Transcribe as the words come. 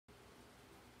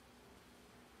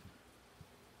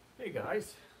Hey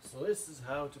guys, so this is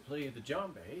how to play the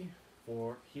Djembe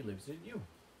for He Lives in You.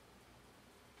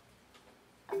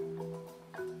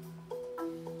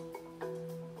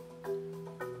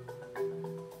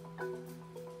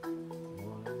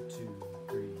 One, two,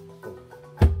 three, four.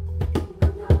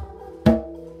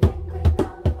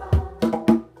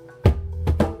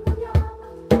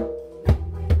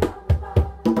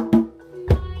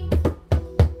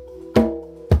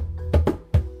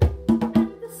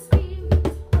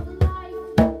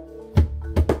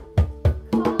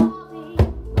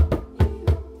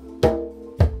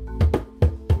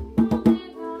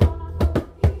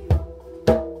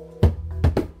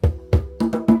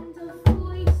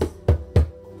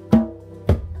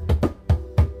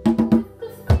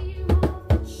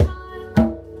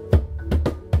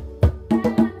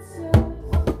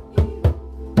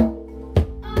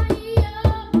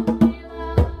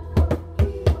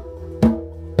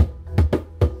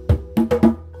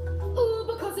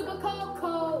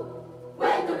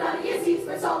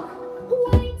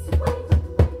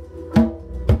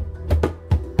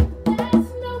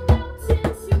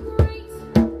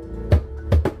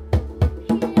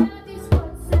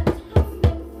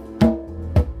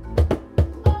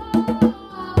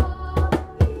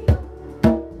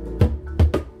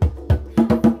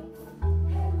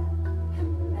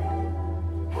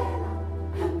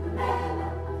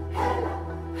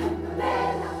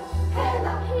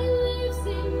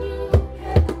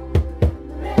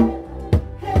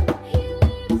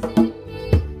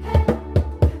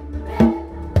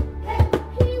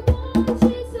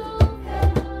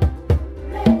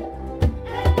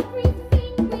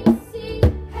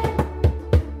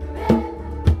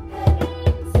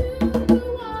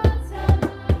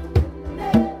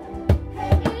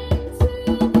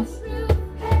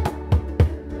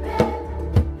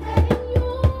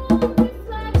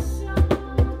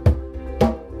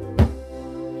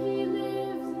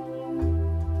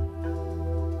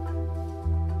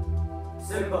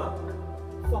 Simba!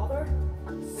 Father?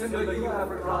 Simba, you have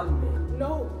forgotten me.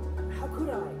 No! How could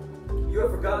I? You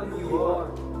have forgotten who you are,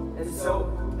 and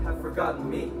so have forgotten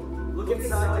me. Look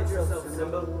inside yourself,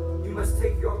 Simba. You must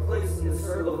take your place in the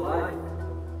circle of life.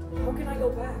 How can I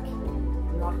go back?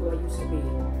 I'm not who I used to be.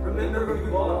 Remember who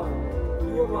you are.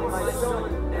 You are my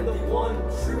son, and the one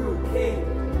true king.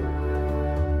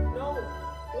 No!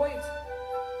 Wait!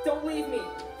 Don't leave me!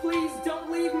 Please don't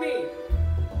leave me!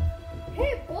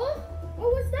 Hey, Paul!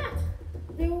 What was that?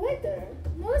 The weather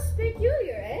most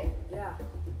peculiar, eh? Yeah,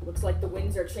 looks like the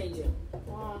winds are changing.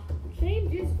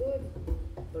 Change is good.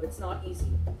 But it's not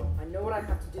easy. I know what I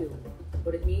have to do,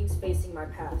 but it means facing my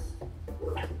past.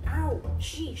 Ow!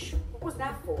 Sheesh! What was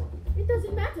that for? It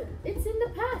doesn't matter. It's in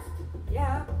the past.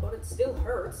 Yeah, but it still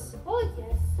hurts. Oh,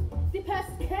 yes. The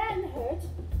past can hurt,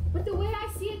 but the way I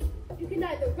see it, you can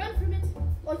either run from it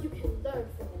or you can learn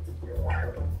from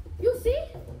it. You see?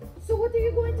 So what are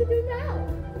you going to do now?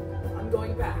 I'm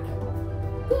going back.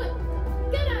 Good.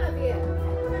 Get out of here.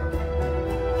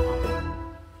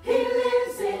 He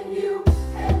lives in you.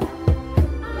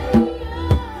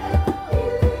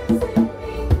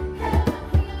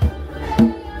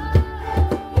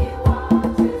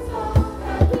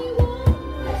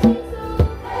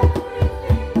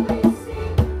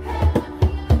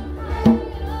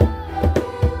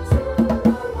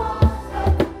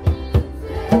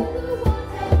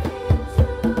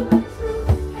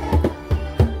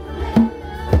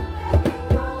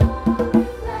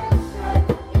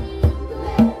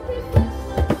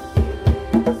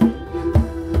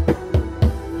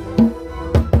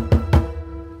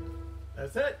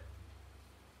 That's it.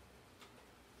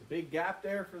 The big gap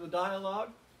there for the dialogue.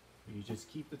 You just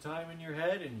keep the time in your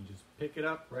head and you just pick it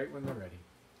up right when they're ready.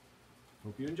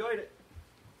 Hope you enjoyed it.